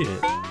get to read it.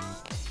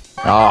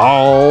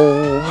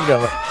 Oh, I'm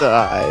gonna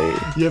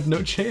die. You have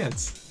no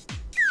chance.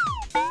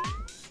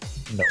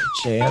 No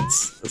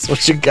chance. That's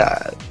what you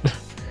got.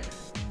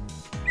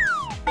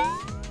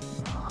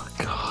 Oh,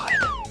 God.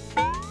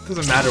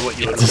 Doesn't matter what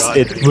you would have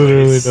gotten. It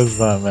literally does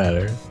not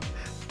matter.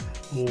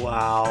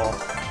 Wow.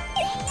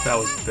 That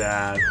was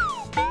bad.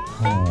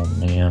 Oh,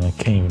 man. I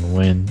can't even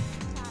win.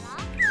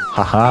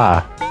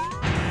 Haha.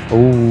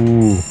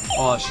 Ooh.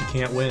 Oh, she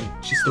can't win.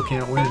 She still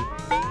can't win.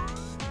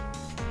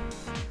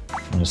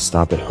 I'm gonna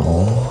stop at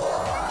home.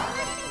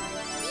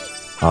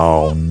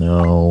 Oh,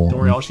 no. Don't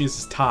worry, all she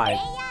is tied.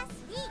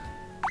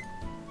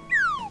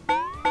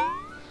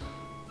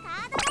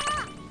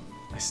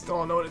 I still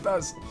don't know what it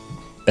does.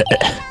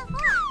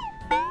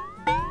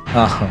 You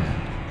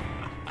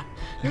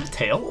have a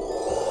tail?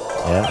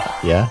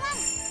 Yeah.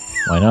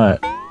 Why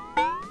not?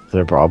 Is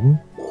there a problem?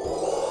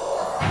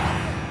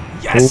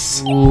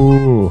 Yes!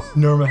 Ooh.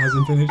 Norma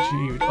hasn't been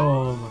achieved.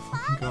 Oh my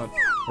fucking god.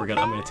 I'm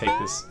gonna take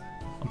this.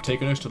 I'm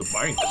taking this to the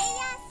bank.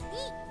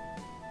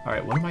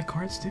 Alright, what do my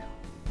cards do?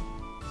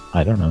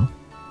 I don't know.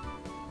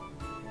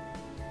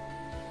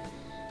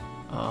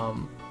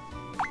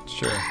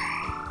 Sure.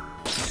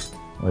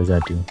 What does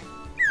that do?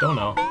 Don't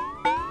know.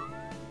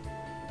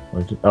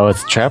 Oh,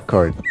 it's a trap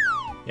card.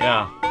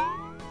 Yeah.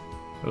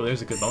 Oh,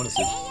 there's a good bonus.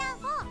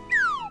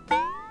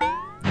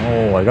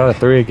 Oh, I got a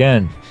 3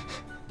 again.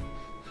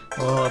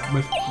 Well, if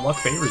luck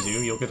favors you,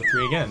 you'll get a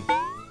 3 again.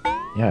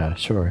 Yeah,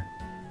 sure.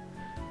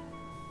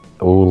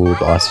 Oh,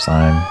 boss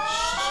time.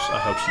 I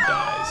hope she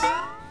dies.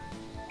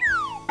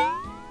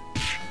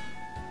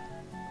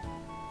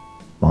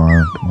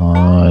 Come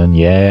on,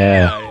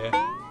 yeah.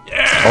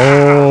 Yeah.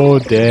 Oh,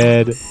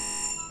 dead.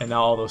 And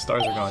now all those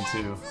stars are gone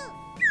too.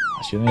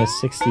 She only has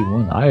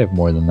 61. I have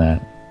more than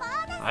that.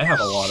 I have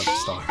a lot of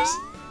stars.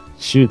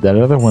 Shoot, that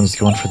other one's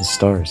going for the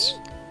stars.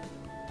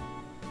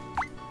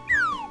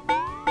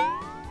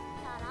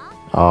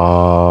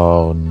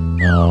 Oh,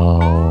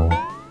 no.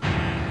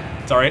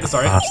 It's alright, it's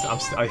alright.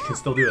 I can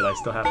still do it. I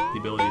still have the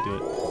ability to do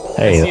it.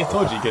 Hey. See, I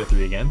told you you'd get a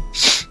 3 again.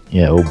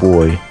 Yeah, oh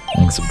boy.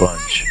 Thanks a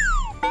bunch.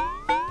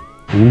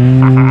 Ooh.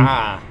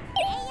 Haha.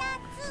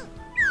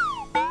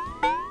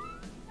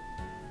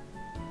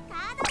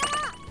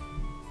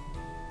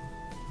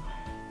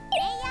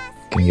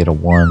 Gonna get a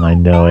 1, I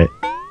know it.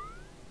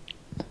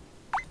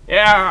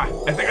 Yeah!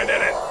 I think I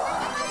did it!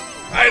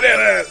 I did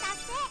it!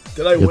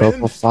 Did I You're win?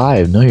 level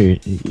 5. No, you're...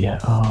 Yeah.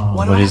 Oh, What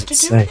what do I does have to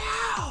it do say?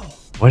 now?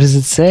 What does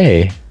it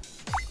say?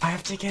 I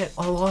have to get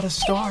a lot of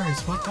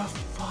stars. What the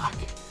fuck?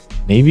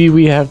 Maybe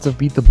we have to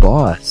beat the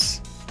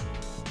boss.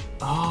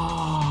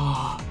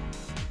 Oh.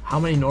 How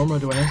many Norma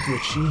do I have to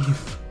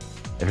achieve?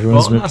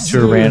 Everyone's moving to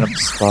a Bonasu. random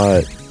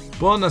spot.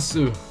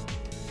 Bonasu.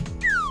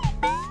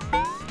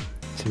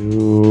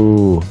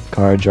 2.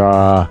 Card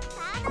draw.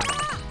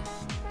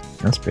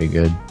 That's pretty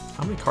good.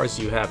 How many cards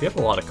do you have? You have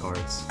a lot of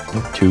cards. I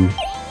have 2. You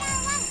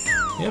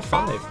have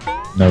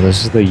 5. No,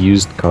 this is the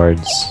used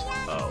cards.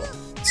 Oh.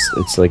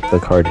 It's like the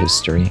card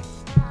history.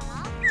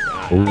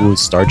 Ooh,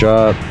 star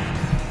drop.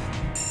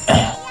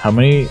 How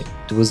many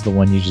was the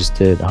one you just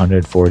did?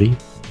 140?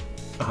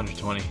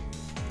 120.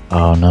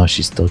 Oh no,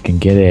 she still can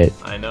get it.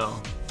 I know.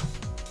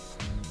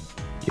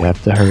 You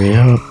have to hurry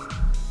up.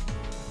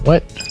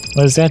 What?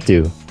 What does that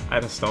do? I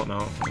just don't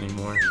know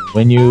anymore.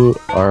 When you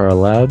are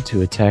allowed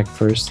to attack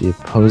first, the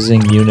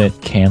opposing unit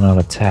cannot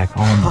attack.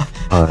 Oh my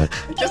god.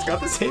 I just got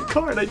the same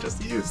card I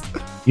just used.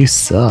 You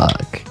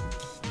suck.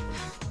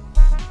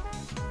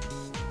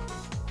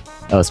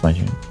 Oh, it's my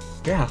turn.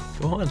 Yeah,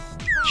 go on.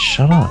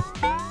 Shut up.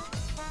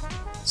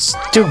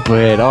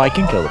 Stupid. Oh, I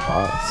can kill the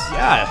boss.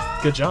 Yeah,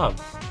 good job.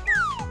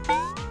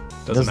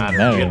 Doesn't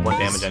matter. You get 1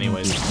 damage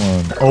anyways.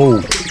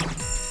 Oh.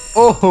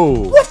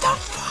 Oh. What the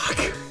fuck?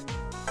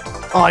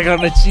 Oh, I got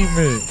an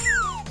achievement.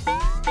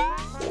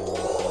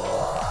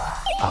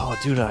 Oh,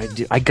 dude,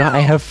 I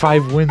have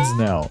 5 wins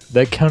now.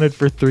 That counted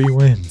for 3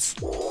 wins.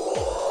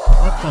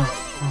 What the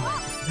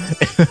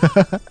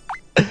fuck?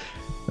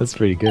 That's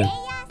pretty good.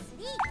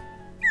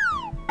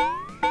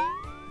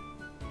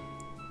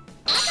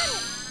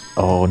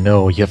 Oh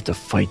no, you have to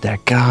fight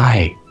that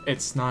guy.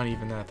 It's not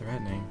even that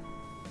threatening.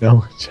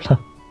 No, shut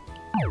up.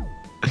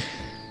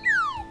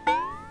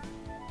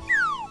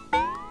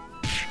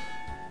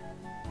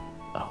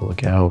 Oh,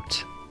 look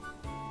out.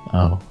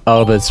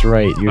 Oh, that's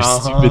right. Your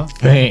stupid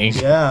thing.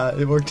 Yeah,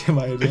 it worked in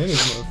my advantage,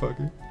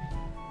 motherfucker.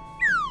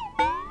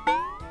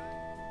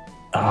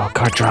 Oh,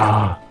 card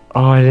draw.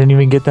 Oh, I didn't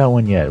even get that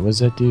one yet. What does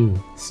that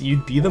do? So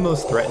you'd be the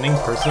most threatening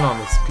person on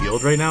this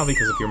field right now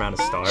because of your amount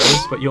of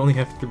stars, but you only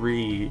have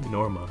 3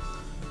 Norma.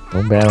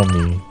 Don't battle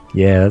me.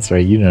 Yeah, that's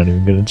right. You're not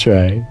even gonna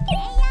try.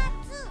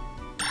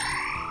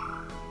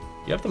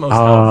 You have the most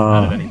health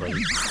out of anybody.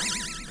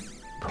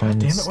 God damn it,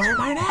 Prince. where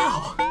am I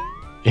now?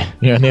 Yeah,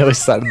 you're on the other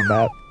side of the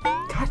map.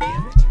 God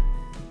damn it.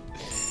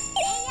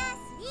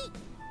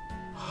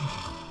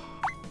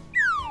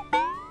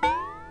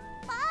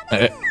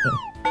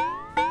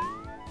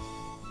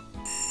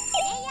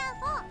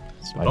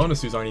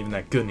 Bonuses aren't even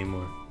that good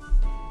anymore.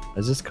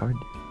 What's this card?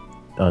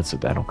 Oh, it's a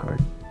battle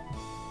card.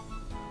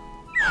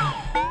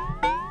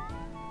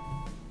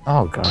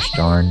 Oh gosh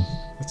darn.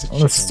 That's a Oh,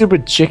 that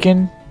stupid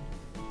chicken.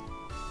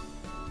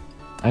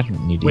 I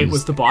don't need to Wait, use...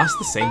 was the boss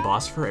the same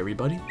boss for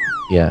everybody?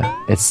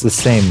 Yeah, it's the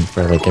same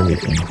for like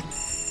everything.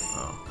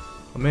 Oh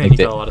man, Like you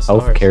the got a lot of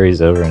health stars.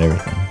 carries over and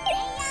everything.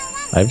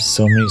 I have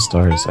so many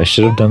stars. I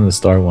should have done the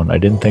star one. I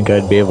didn't think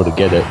I'd be able to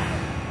get it.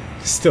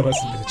 Still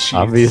hasn't been achieved.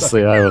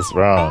 Obviously, I was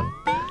wrong.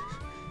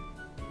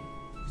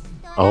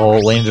 Oh,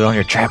 landed on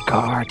your trap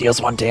card.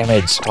 Deals 1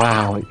 damage.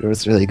 Wow, it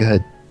was really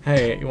good.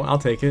 Hey, I'll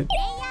take it.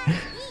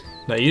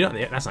 No, you don't.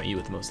 That's not you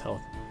with the most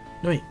health.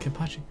 No, wait,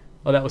 Kenpachi.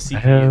 Oh, that was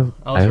CPU.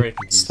 I was very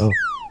confused. Stuff.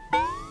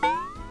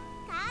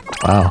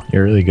 Wow,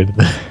 you're really good at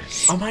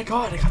this. Oh my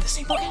god, I got the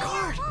same fucking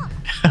card.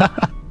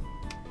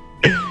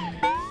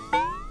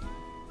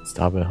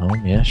 stop at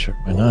home? Yeah, sure.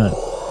 Why not?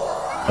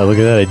 Oh, look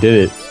at that! I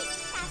did it.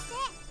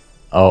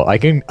 Oh, I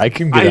can get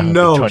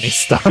 120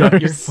 stars.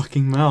 Shut your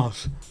fucking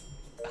mouth.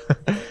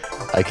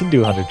 I can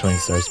do 120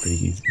 stars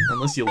pretty easy.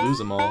 Unless you lose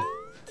them all.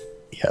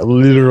 Yeah,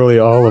 literally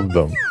all of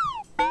them.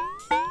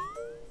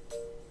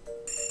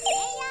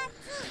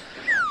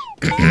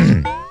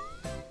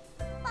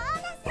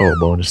 Oh,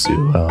 bonus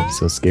 2. Wow, I'm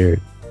so scared.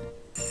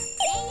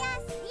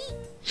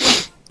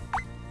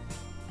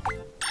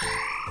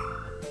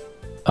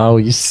 Oh,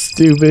 you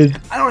stupid.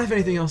 I don't have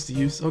anything else to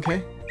use,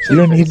 okay? You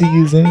don't need to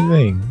use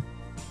anything.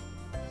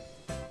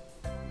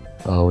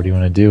 Oh, what do you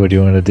want to do? What do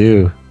you want to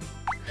do?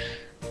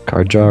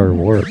 Card draw or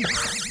warp?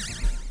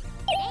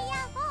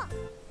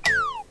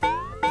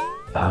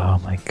 Oh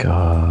my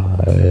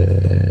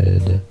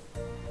god.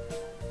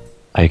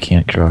 I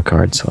can't draw a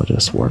card, so I'll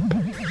just warp.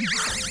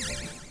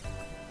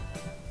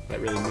 That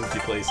really moved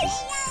you places.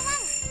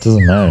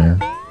 Doesn't matter.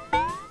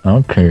 I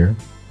don't care.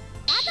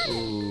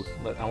 Ooh,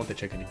 I want the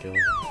chicken to kill.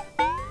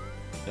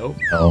 Nope.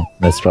 No,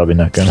 that's probably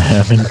not gonna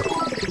happen.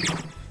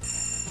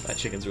 That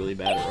chicken's really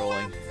bad at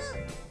rolling.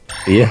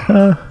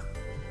 Yeah.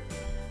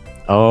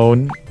 Oh.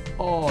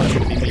 Oh, that's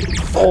gonna be me.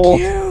 Oh. Fuck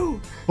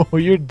you! Oh,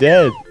 you're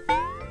dead.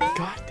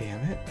 God damn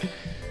it.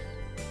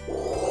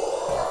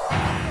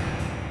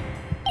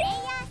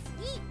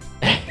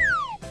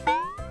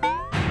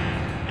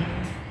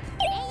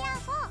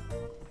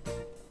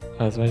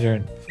 That's my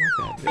turn. Fuck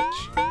that bitch.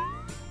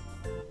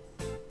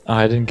 Oh,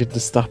 I didn't get to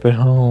stop at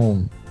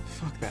home.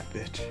 Fuck that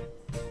bitch.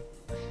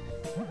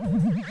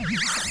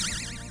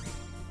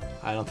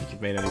 I don't think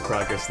you've made any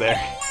progress there.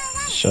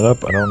 Shut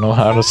up, I don't know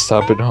how to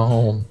stop at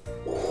home.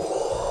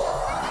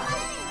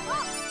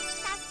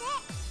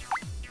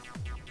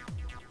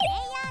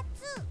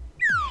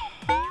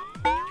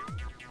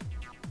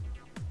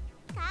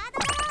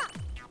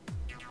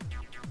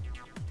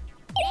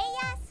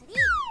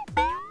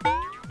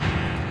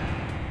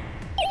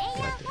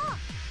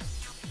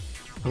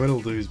 I'm gonna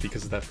lose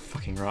because of that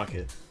fucking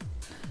rocket.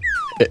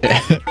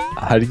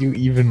 How do you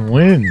even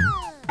win?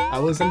 I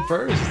was in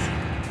first.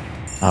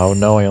 Oh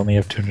no, I only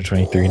have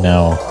 223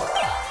 now.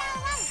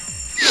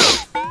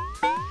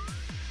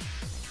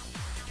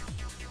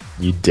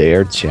 You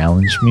dare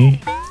challenge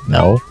me?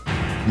 No.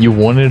 You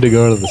wanted to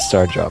go to the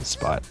star drop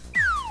spot.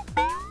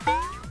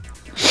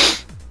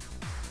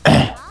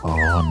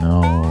 Oh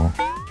no.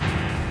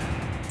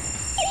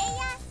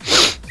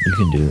 You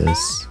can do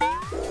this.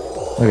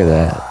 Look at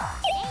that.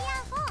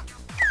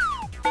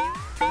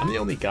 I'm the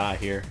only guy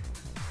here.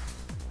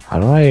 How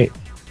do I...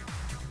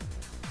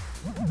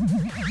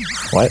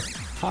 What?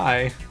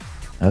 Hi.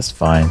 That's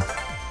fine.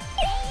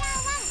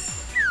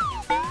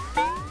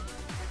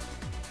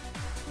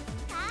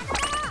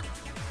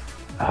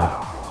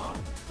 Oh.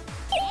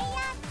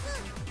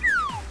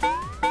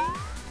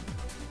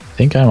 I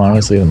think I'm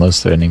honestly the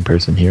most threatening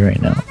person here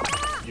right now.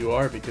 You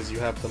are because you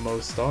have the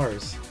most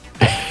stars.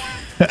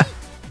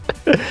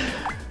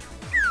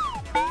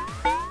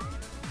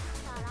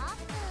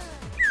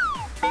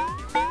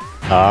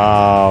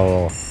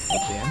 Oh.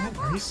 God damn it,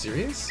 are you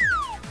serious?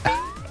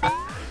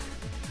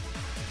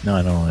 No,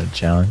 I don't want to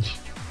challenge.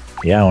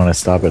 Yeah, I want to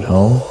stop at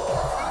home.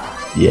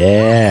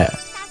 Yeah.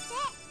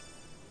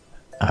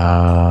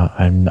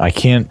 I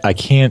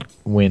can't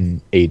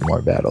win 8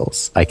 more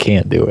battles. I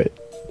can't do it.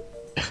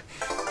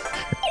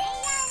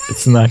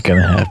 It's not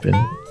gonna happen.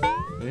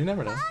 You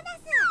never know.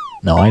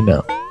 No, I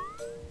know.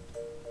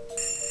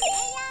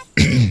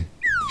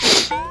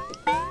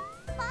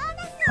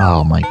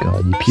 Oh my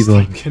god, you people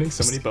I'm getting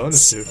so many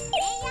bonuses.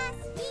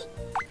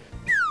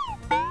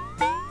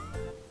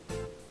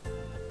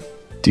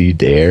 Do you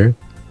dare?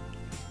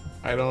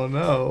 I don't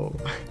know.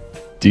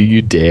 Do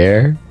you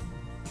dare?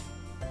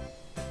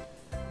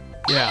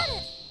 Yeah.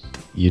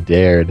 You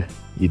dared.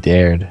 You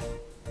dared.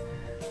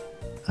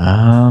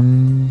 I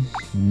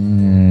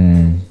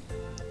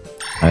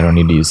don't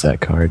need to use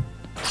that card.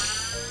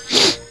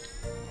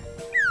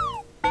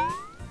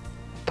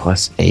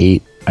 Plus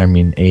 8. I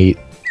mean 8.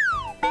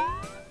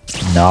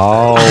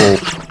 No.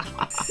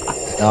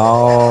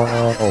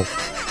 No.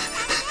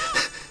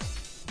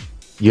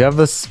 You have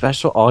a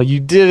special. Oh, you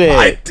did it.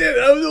 I did.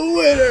 I'm the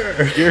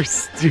winner. You're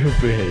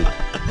stupid.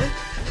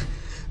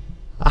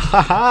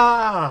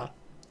 Haha.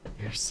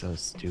 You're so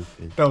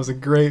stupid. That was a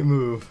great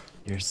move.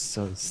 You're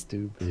so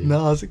stupid.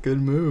 No, that's a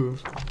good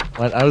move.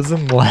 What? I was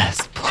in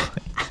last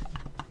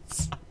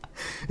place.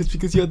 It's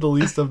because you had the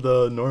least of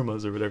the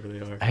Normas or whatever they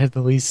are. I had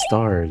the least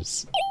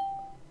stars.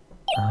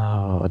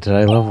 Oh, did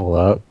I level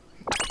up?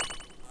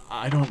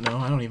 I don't know.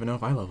 I don't even know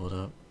if I leveled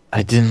up.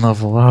 I didn't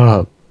level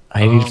up.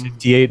 I need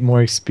 58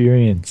 more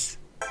experience.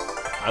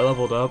 I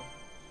leveled up.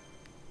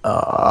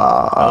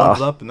 I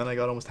leveled up and then I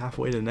got almost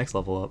halfway to the next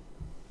level up.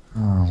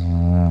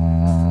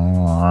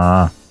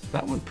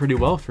 That went pretty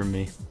well for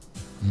me.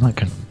 I'm not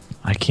gonna.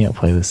 I can't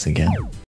play this again.